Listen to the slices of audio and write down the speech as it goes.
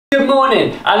Good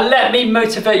morning, and let me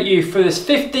motivate you for this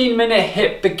 15-minute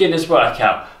hip beginners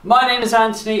workout. My name is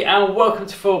Anthony and welcome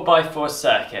to 4x4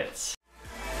 Circuits.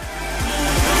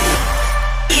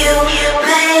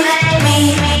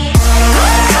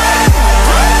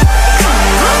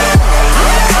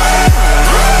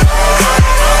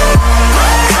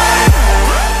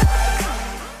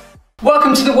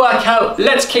 Welcome to the workout.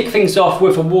 Let's kick things off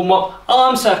with a warm-up.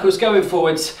 Arm circles going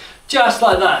forwards, just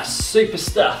like that. Super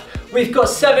stuff. We've got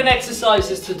 7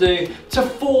 exercises to do to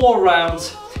 4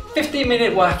 rounds.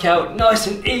 15-minute workout, nice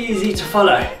and easy to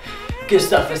follow. Good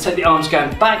stuff. Let's take the arms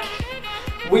going back.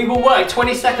 We will work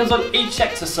 20 seconds on each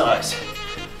exercise,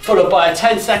 followed by a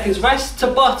 10 seconds rest,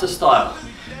 TABATA style.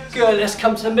 Good, let's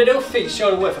come to the middle, feet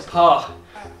shoulder width apart.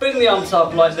 Bring the arms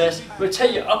up like this.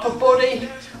 Rotate your upper body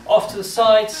off to the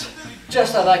sides,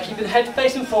 just like that. Keep the head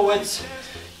facing forwards.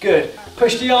 Good.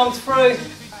 Push the arms through.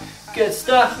 Good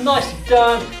stuff. Nicely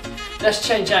done. Let's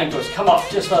change angles. Come up,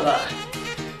 just like that.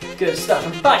 Good stuff.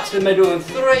 And back to the middle in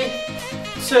 3,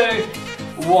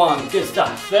 2, 1. Good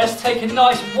stuff. Let's take a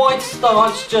nice wide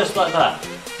stance, just like that.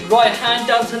 Right hand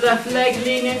down to the left leg,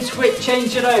 lean into it,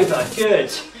 change it over.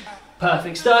 Good.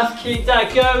 Perfect stuff. Keep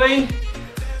that going.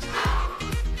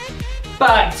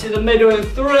 Back to the middle in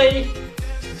 3,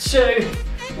 2,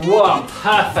 1.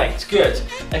 Perfect. Good.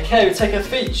 Okay, we take our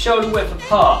feet shoulder width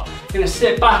apart. We're going to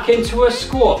sit back into a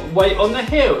squat. Weight on the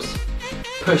heels.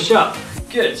 Push up.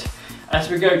 Good. As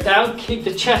we go down, keep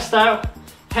the chest out.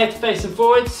 Head facing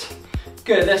forwards.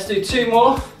 Good. Let's do 2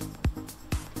 more.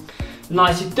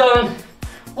 Nicely done.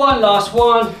 One last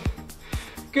one.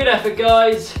 Good effort,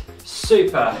 guys.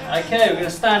 Super. Okay, we're going to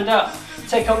stand up.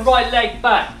 Take our right leg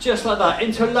back, just like that,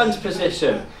 into a lunge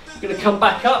position. We're going to come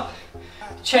back up.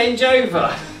 Change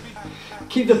over.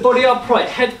 Keep the body upright,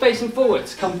 head facing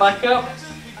forwards. Come back up.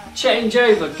 Change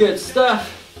over. Good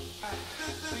stuff.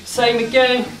 Same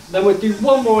again. Then we'll do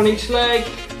 1 more on each leg.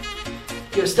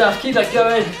 Good stuff. Keep that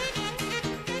going.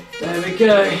 There we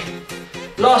go.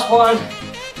 Last one.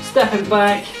 Stepping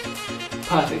back.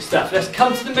 Perfect stuff. Let's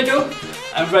come to the middle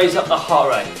and raise up the heart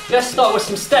rate. Let's start with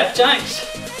some step jacks.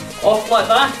 Off like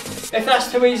that. If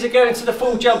that's too easy, go into the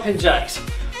full jumping jacks.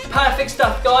 Perfect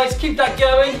stuff, guys. Keep that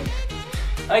going.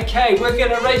 Okay, we're going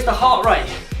to raise the heart rate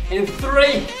in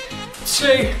 3,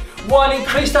 2, 1.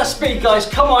 Increase that speed, guys.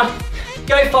 Come on.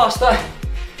 Go faster.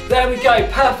 There we go.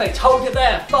 Perfect. Hold it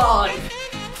there. 5,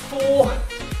 4,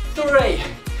 3,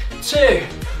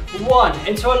 2, 1.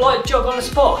 Into a light jog on the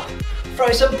spot.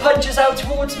 Throw some punches out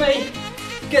towards me.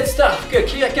 Good stuff. Good.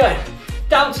 Keep that going.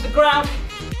 Down to the ground.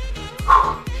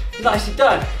 Nicely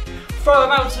done. Throw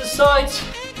them out to the sides.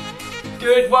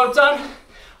 Good. Well done.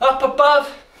 Up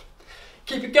above.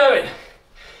 Keep it going.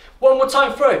 1 more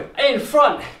time through. In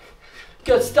front.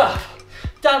 Good stuff.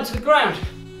 Down to the ground.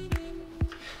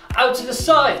 Out to the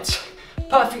sides.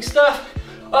 Perfect stuff.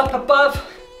 Up above.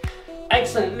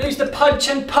 Excellent. Lose the punch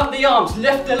and pump the arms.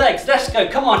 Lift the legs. Let's go.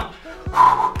 Come on.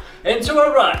 Into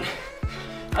a run.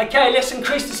 Okay, let's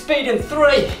increase the speed in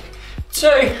 3,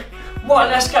 2, 1.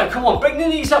 Let's go. Come on. Bring the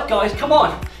knees up, guys. Come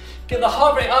on. Get the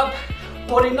heart rate up.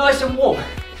 Body nice and warm.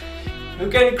 We're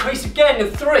going to increase again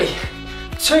in 3,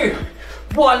 2,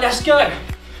 1. Let's go.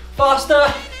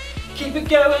 Faster. Keep it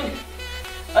going.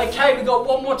 Okay, we've got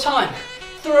 1 more time.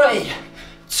 3,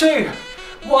 2,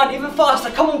 1. Even faster.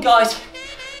 Come on, guys.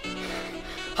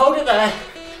 Hold it there.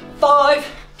 5,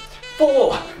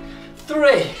 4,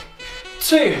 3,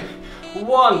 2,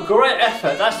 1. Great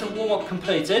effort. That's the warm-up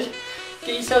completed.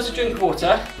 Get yourselves a drink of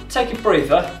water. Take a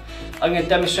breather. I'm going to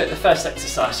demonstrate the first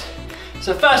exercise.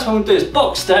 So the first one we'll do is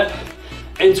box step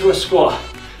into a squat.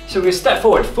 So we're going to step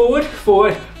forward, forward,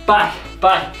 forward, back,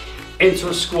 back, into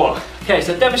a squat. Okay,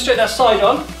 so demonstrate that side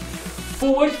on.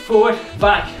 Forward, forward,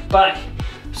 back, back,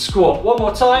 squat. 1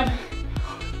 more time.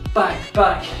 Back,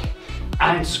 back,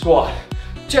 and squat.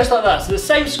 Just like that. So the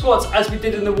same squats as we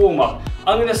did in the warm-up.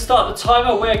 I'm going to start the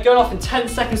timer. We're going off in 10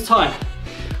 seconds time.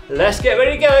 Let's get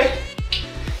ready to go.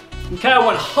 Okay, I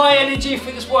want high energy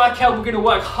for this workout. We're going to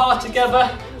work hard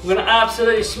together. We're going to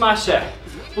absolutely smash it.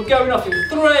 We're going off in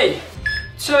 3,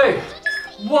 2,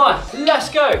 1. Let's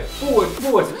go. Forward,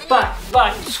 forward, back,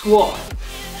 back, squat.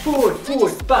 Forward,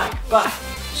 forward, back, back,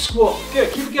 squat.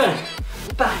 Good, keep it going.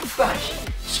 Back, back,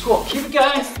 squat. Keep it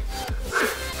going.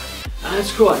 And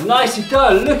squat. Nicely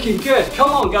done. Looking good. Come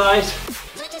on, guys.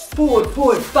 Forward,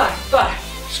 forward, back, back,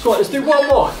 squat. Let's do 1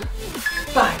 more.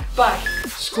 Back, back,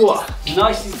 squat.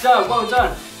 Nicely done. Well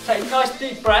done. Take nice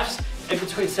deep breaths in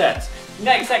between sets.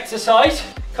 Next exercise.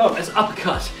 Come on, let's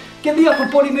uppercut. Get the upper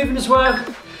body moving as well.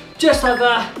 Just like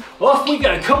that. Off we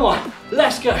go. Come on.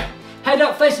 Let's go. Head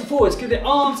up, facing forwards. Get the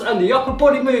arms and the upper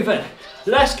body moving.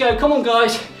 Let's go. Come on,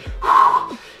 guys.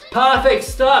 Perfect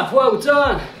stuff, well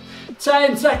done.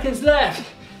 10 seconds left.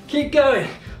 Keep going.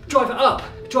 Drive it up,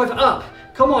 drive it up.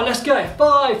 Come on, let's go.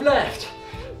 5 left.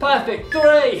 Perfect.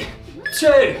 3,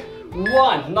 2,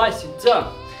 1. Nicely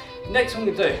done. Next one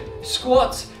we're going to do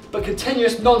squats, but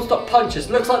continuous non-stop punches.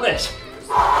 Looks like this.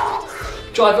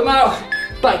 Drive them out,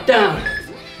 back down.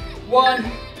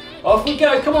 1, off we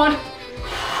go, come on.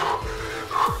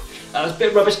 That was a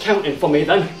bit rubbish counting for me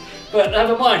then, but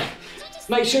never mind.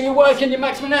 Make sure you're working your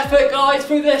maximum effort, guys,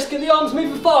 through this. Get the arms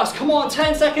moving fast. Come on,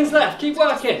 10 seconds left. Keep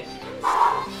working.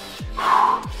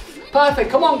 Perfect,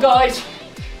 come on, guys.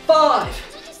 5,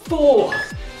 4,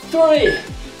 3,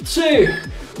 2,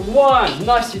 1.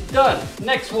 Nicely done.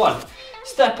 Next one.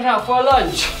 Stepping out for a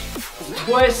lunge.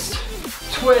 Twist,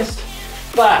 twist,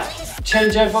 back.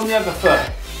 Change over on the other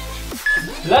foot.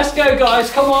 Let's go, guys.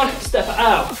 Come on. Step it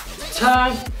out.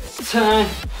 Turn, turn,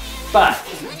 back.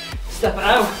 Step it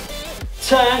out.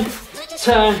 Turn,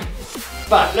 turn,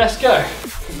 back. Let's go.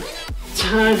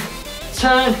 Turn,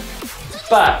 turn,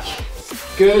 back.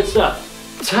 Good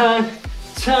stuff. Turn,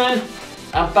 turn,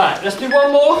 and back. Let's do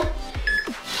one more.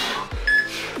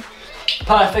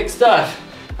 Perfect stuff.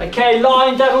 Okay,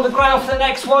 lying down on the ground for the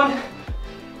next one.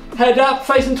 Head up,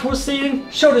 facing towards the ceiling,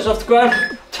 shoulders off the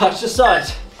ground, touch the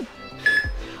sides.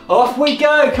 Off we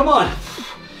go, come on.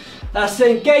 That's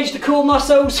it, engage the core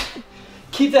muscles.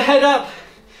 Keep the head up.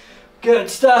 Good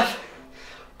stuff.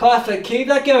 Perfect, keep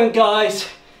that going, guys.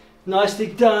 Nicely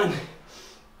done.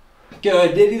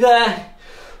 Good, nearly there.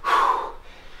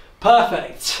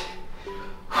 Perfect.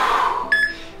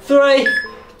 3,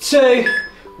 2,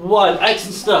 1,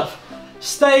 excellent stuff.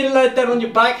 Stay laid down on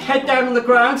your back, head down on the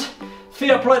ground,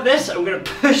 feet up like this, and we're going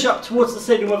to push up towards the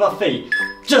ceiling with our feet.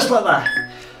 Just like that.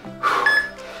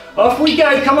 Off we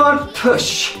go, come on,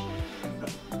 push.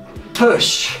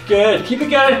 Push, good, keep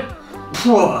it going.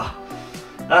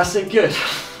 That's it, good.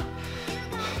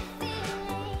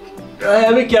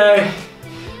 There we go.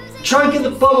 Try and get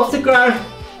the bum off the ground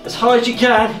as high as you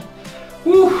can.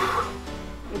 Woo.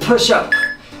 Push up.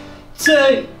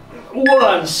 2,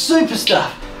 1, super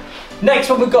stuff. Next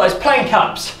one we've got is plank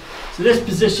ups. So this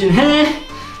position here,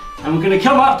 and we're going to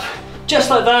come up just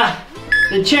like that,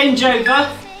 then change over.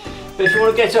 But if you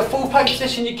want to get to a full plank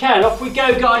position, you can. Off we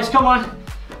go, guys, come on.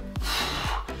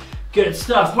 Good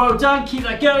stuff, well done, keep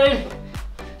that going.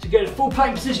 So get a full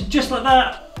plank position just like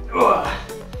that.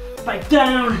 Back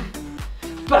down,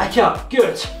 back up,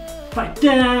 good. Back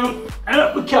down, and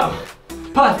up we come.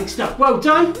 Perfect stuff, well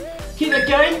done. Keep that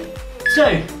going.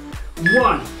 2,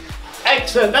 1.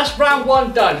 Excellent, that's round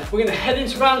 1 done. We're going to head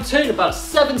into round 2 in about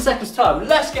 7 seconds time.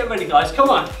 Let's get ready, guys, come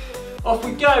on. Off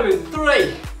we go in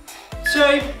 3,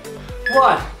 2,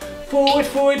 1. Forward,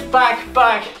 forward, back,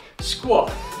 back,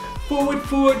 squat. Forward,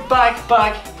 forward, back,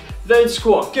 back, then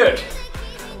squat. Good.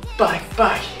 Back,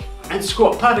 back, and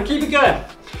squat. Perfect, keep it going.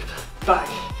 Back,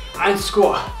 and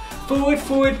squat. Forward,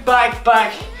 forward, back,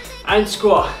 back, and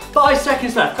squat. 5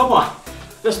 seconds left, come on.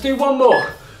 Let's do one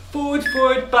more. Forward,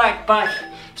 forward, back, back,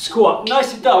 squat.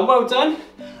 Nicely done, well done.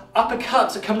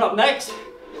 Uppercuts are coming up next.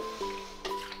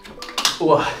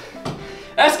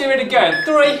 Let's get ready to go.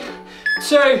 3,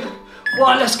 2,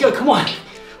 1, let's go, come on.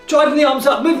 Driving the arms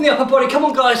up, moving the upper body, come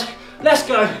on guys. Let's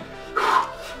go.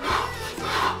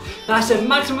 That's it,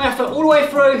 maximum effort all the way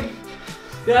through.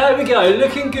 There we go,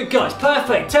 looking good guys,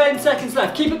 perfect. 10 seconds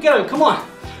left, keep it going, come on.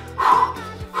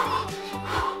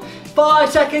 5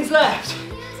 seconds left.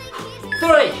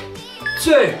 3,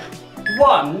 2,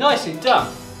 1, nicely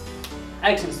done.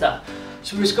 Excellent stuff.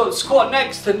 So we've got squat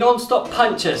next to non-stop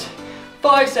punches.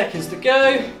 5 seconds to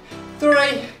go.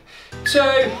 3, 2,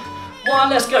 1,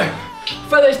 let's go.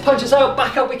 Throw those punches out,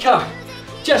 back up we come.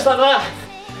 Just like that.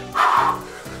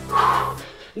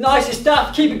 Nicely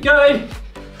stuff, keep it going.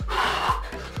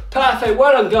 Perfect,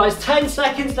 well done guys, 10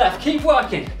 seconds left, keep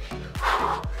working.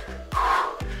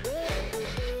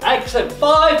 Excellent,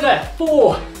 5 left,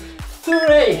 4,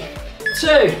 3,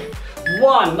 2,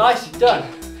 1, nicely done.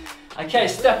 Okay,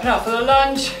 stepping up for the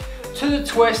lunge, to the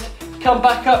twist, come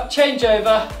back up, change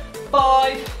over.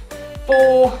 5,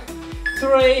 4,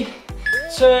 3,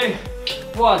 2,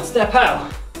 1, step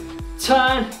out.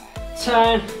 Turn,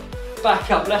 turn,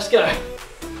 back up, let's go.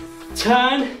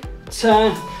 Turn,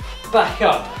 turn, back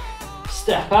up.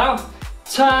 Step out,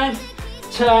 turn,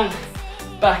 turn,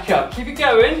 back up. Keep it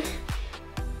going.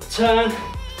 Turn,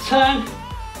 turn,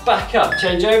 back up.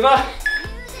 Change over.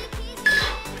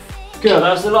 Good,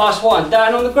 that's the last one.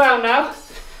 Down on the ground now.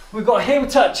 We've got heel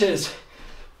touches.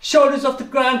 Shoulders off the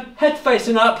ground, head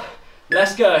facing up.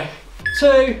 Let's go.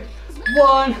 2,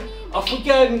 1, off we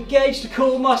go. Engage the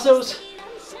core muscles.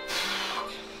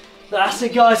 That's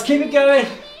it guys, keep it going.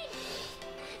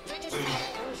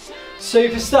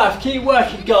 Super stuff. Keep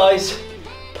working, guys.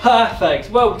 Perfect.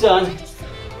 Well done.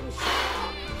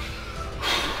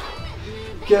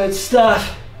 Good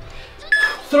stuff.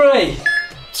 3,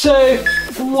 2,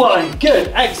 1. Good.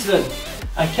 Excellent.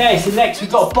 Okay, so next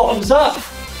we've got bottoms up.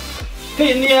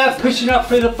 Feet in the air, pushing up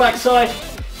through the backside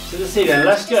to the ceiling.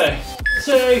 Let's go.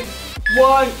 2,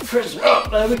 1. Push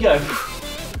up. There we go.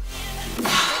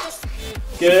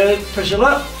 Good. Push them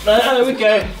up. There we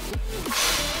go.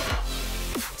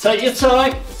 Take your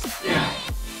time.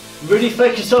 Really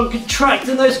focus on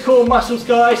contracting those core muscles,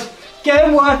 guys. Get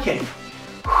them working.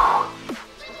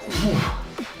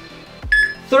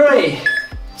 3,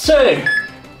 2,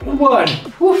 1.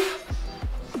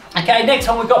 Okay, next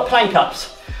one we've got plank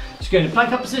ups. Just go into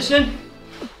plank up position.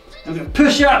 I'm going to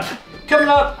push up, coming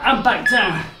up and back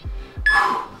down.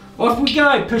 Off we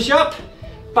go. Push up,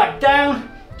 back down,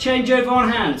 change over on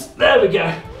hands. There we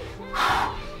go.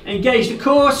 Engage the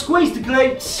core, squeeze the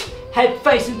glutes, head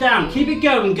facing down. Keep it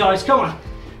going, guys, come on.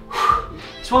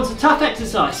 This one's a tough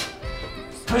exercise.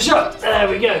 Push up, there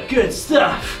we go, good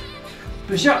stuff.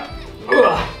 Push up,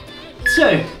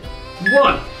 2,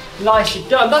 1. Nicely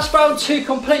done. That's round 2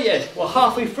 completed. We're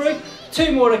halfway through,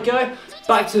 2 more to go.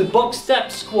 Back to the box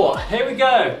step squat. Here we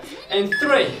go. In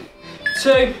 3,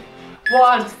 2,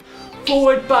 1.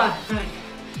 Forward, back, back.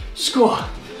 Squat.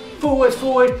 Forward,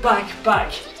 forward, back,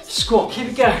 back. Squat, keep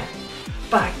it going.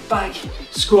 Back, back,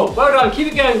 squat. Well done, keep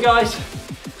it going, guys.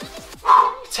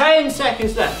 10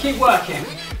 seconds left, keep working.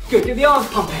 Good, get the arms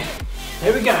pumping.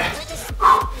 Here we go.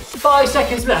 5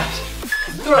 seconds left.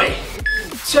 3,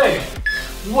 2,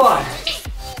 1.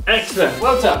 Excellent,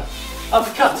 well done.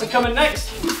 Uppercuts are coming next.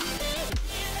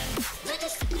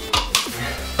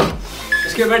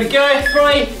 Let's get ready to go.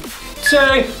 3,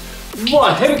 2,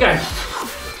 1. Here we go.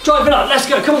 Drive it up, let's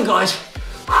go, come on, guys.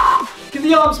 Get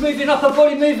the arms moving, upper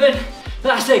body moving.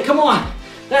 That's it, come on.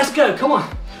 Let's go, come on.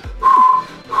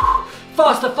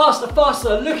 Faster, faster,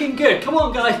 faster. Looking good, come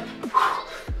on, guys.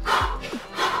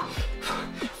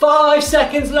 5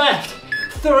 seconds left.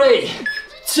 3,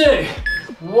 2,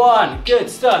 1. Good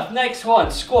stuff. Next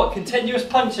one, squat, continuous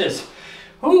punches.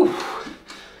 Woo.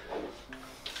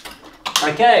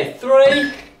 Okay,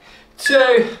 3,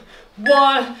 2,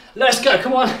 1. Let's go,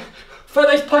 come on. Throw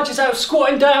those punches out,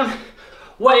 squatting down.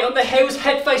 Weight on the heels,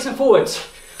 head facing forwards.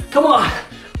 Come on,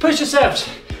 push yourselves.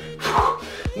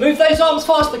 Move those arms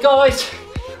faster, guys.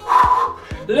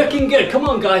 Looking good, come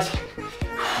on, guys.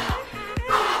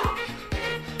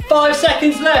 5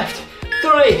 seconds left.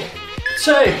 3,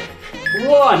 2,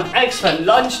 1. Excellent,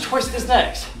 lunge twist is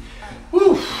next.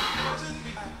 Woo.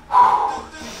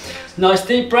 Nice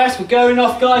deep breaths, we're going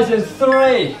off, guys, in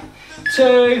 3,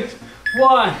 2,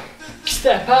 1.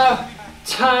 Step out,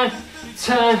 turn,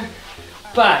 turn.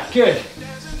 Back, good.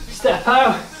 Step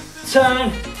out,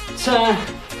 turn, turn,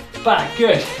 back,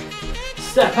 good.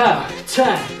 Step out,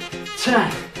 turn,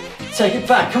 turn. Take it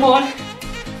back, come on.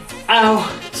 Out,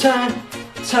 turn,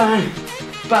 turn,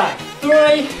 back.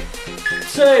 3,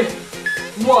 2,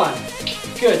 1.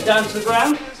 Good, down to the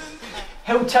ground.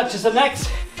 Heel touches the next.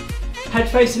 Head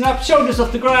facing up, shoulders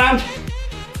off the ground.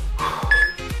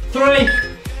 3,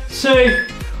 2,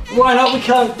 1. Up we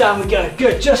come, down we go.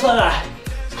 Good, just like that.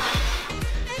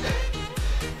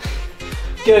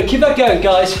 Good, keep that going,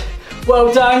 guys.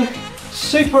 Well done.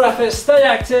 Super effort, stay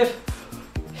active.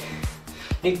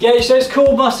 Engage those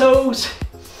core muscles.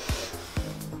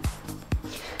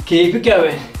 Keep it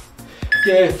going.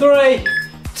 Good, 3,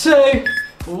 2,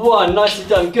 1. Nicely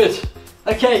done, good.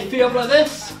 Okay, feet up like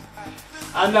this.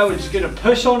 And now we're just gonna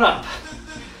push on up.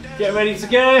 Get ready to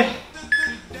go.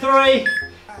 3,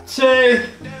 2,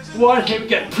 1. Here we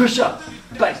go, push up,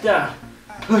 back down.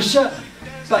 Push up,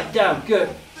 back down, good.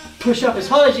 Push up as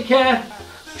high as you can,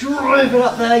 drive it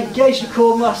up there, engage the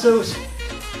core muscles.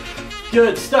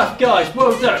 Good stuff, guys,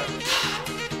 well done.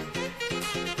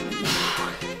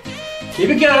 Keep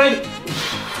it going.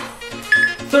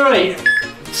 3,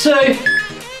 2,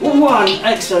 1,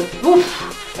 excellent.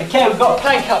 Okay, we've got a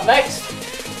plank up next,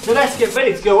 so let's get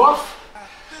ready to go off.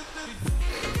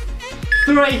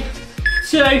 3,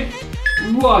 2,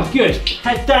 1, good.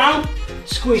 Head down,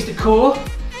 squeeze the core,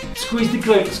 squeeze the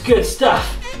glutes, good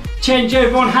stuff. Change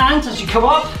over on hands as you come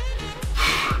up.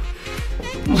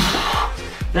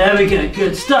 There we go,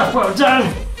 good stuff, well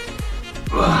done.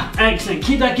 Excellent,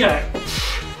 keep that going.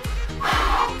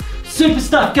 Super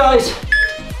stuff, guys.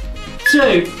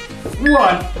 2,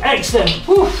 1, excellent.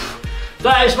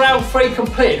 That is round 3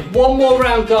 complete. One more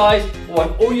round, guys. I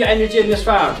want all your energy in this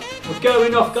round. We're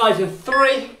going off, guys, in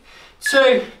 3,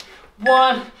 2,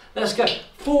 1. Let's go.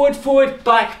 Forward, forward,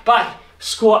 back, back.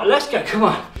 Squat, let's go, come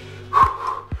on.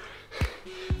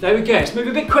 There we go, let's move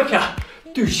a bit quicker.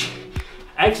 Doosh,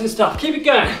 Excellent stuff, keep it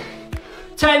going.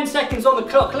 10 seconds on the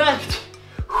clock left.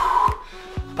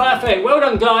 Perfect, well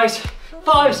done guys.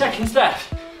 5 seconds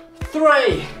left.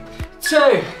 3,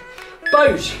 2,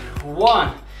 boot,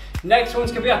 1. Next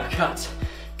one's gonna be uppercuts.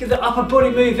 Get the upper body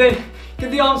moving,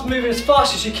 get the arms moving as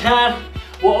fast as you can.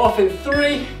 We're off in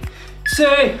 3,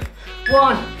 2,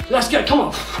 1. Let's go, come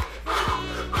on.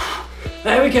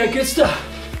 There we go, good stuff.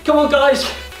 Come on guys,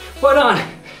 well done.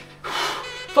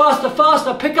 Faster,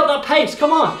 faster, pick up that pace,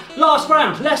 come on. Last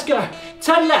round, let's go.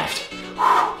 10 left.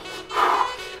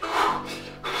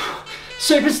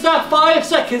 Super stuff, 5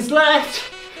 seconds left.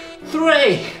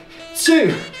 3,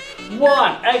 2,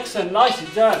 1. Excellent, nicely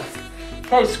done.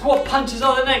 Okay, squat punches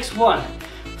are the next one.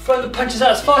 Throw the punches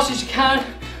out as fast as you can.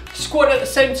 Squat at the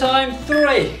same time.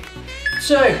 3,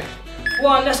 2,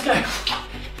 1, let's go.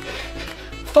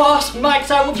 Fast, max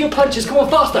out with your punches. Come on,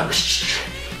 faster.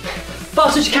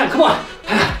 Fast as you can, come on.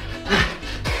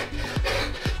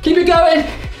 Keep it going.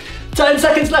 10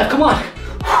 seconds left, come on.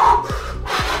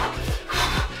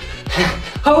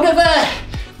 Hold it there.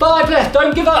 5 left,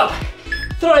 don't give up.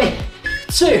 3,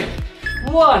 2,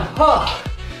 1.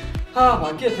 Oh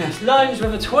my goodness, lunge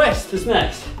with a twist is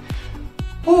next.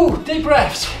 Ooh, deep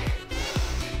breaths.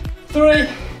 3,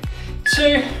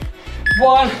 2,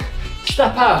 1.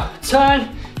 Step out,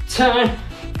 turn, turn,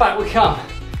 back we come.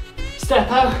 Step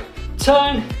out,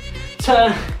 turn,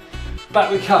 turn,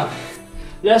 back we come.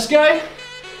 Let's go.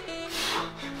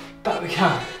 Back we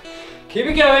come. Keep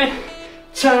it going.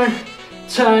 Turn,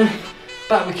 turn,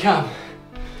 back we come.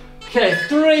 Okay,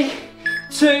 3,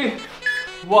 2,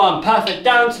 1. Perfect.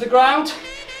 Down to the ground.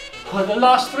 For the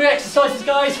last 3 exercises,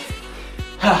 guys.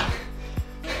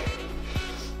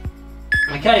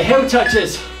 Okay, heel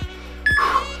touches.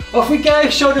 Off we go.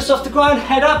 Shoulders off the ground.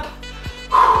 Head up.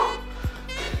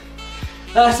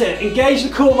 That's it. Engage the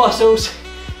core muscles.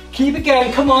 Keep it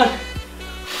going. Come on.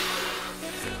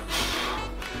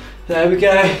 There we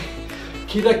go.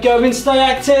 Keep that going. Stay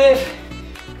active.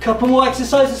 Couple more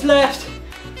exercises left.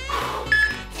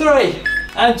 3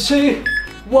 and 2,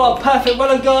 1. Perfect. Well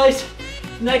done, guys.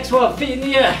 Next one. Feet in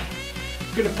the air.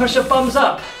 We're gonna push our bums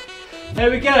up.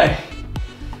 There we go.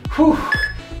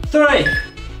 3,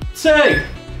 2,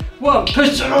 1.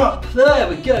 Push it up. There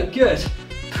we go. Good.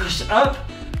 Push up.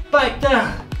 Back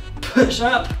down. Push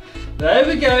up. There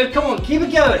we go. Come on. Keep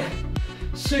it going.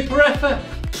 Super effort.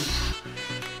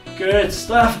 Good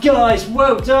stuff, guys.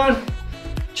 Well done.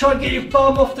 Try and get your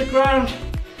bum off the ground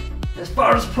as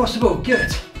far as possible.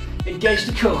 Good. Engage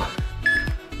the core.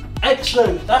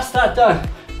 Excellent. That's that done.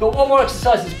 Got one more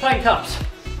exercise. It's plank ups.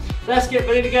 Let's get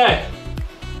ready to go.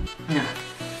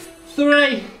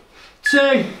 3,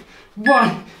 2,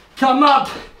 1. Come up.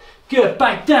 Good.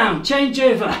 Back down. Change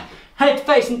over. Head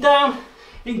facing down.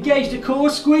 Engage the core.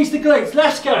 Squeeze the glutes.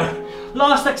 Let's go.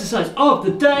 Last exercise of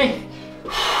the day.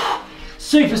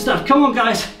 Super stuff. Come on,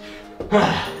 guys.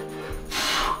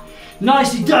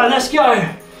 Nicely done. Let's go.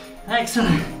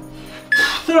 Excellent.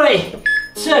 3,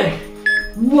 2,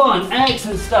 1.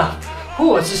 Excellent stuff.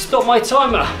 Oh, I just stopped my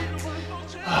timer.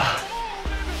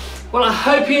 Well, I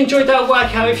hope you enjoyed that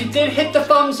workout. If you did, hit the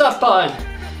thumbs up button.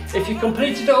 If you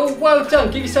completed it all, well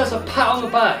done. Give yourselves a pat on the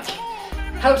back.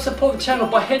 Help support the channel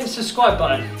by hitting the subscribe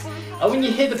button. And when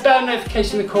you hear the bell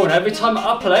notification in the corner, every time I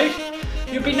upload,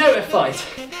 you'll be notified.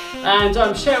 And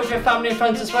share it with your family and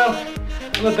friends as well.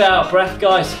 I'm a bit out of breath,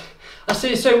 guys. I'll see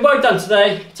you soon. Well done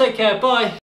today. Take care. Bye.